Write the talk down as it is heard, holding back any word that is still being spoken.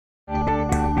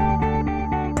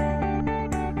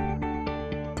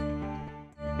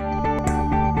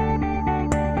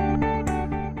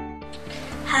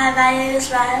Hi, my name is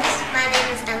Miles. My name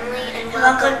is Emily, and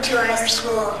welcome to our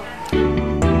school.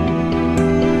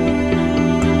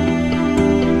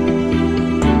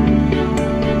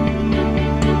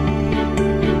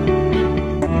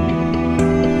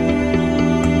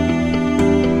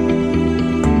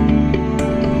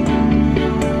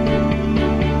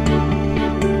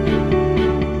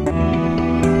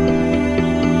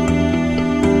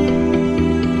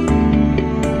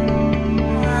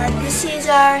 This is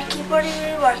our keyboarding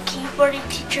room. Our keyboarding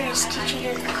teacher is teaching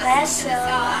in class, so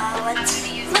let's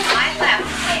use my left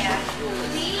hand.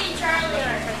 Me and Charlie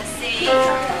are for the C.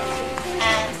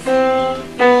 And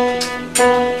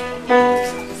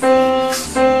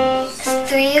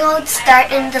 3-year-olds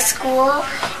start in the school,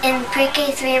 and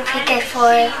pre-K3 and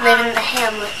pre-K4 live in the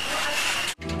hamlet.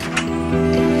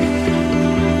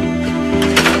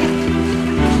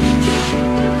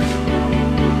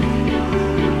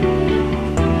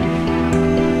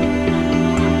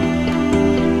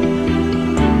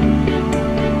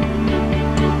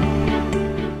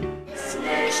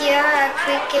 Here are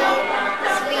pre-K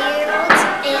 3-year-olds,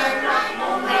 and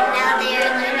right now they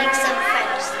are learning some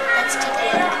French. Let's take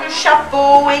a look.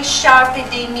 Chapeau, écharpe et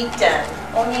des mitaines.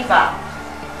 On y va.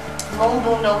 Mon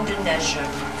bonhomme de neige.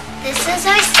 This is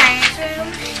our science room,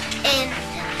 and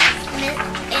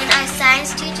our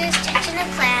science teachers teach in a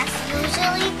class.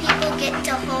 Usually people get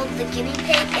to hold the guinea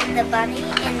pig and the bunny,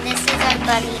 and this is our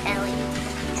bunny Ellie.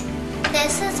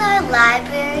 This is our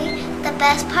library. The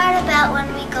best part about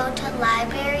when we go to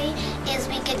library is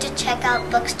we get to check out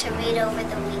books to read over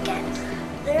the weekend.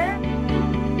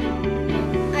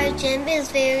 Our gym is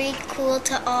very cool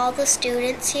to all the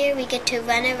students here. We get to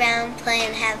run around, play,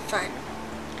 and have fun.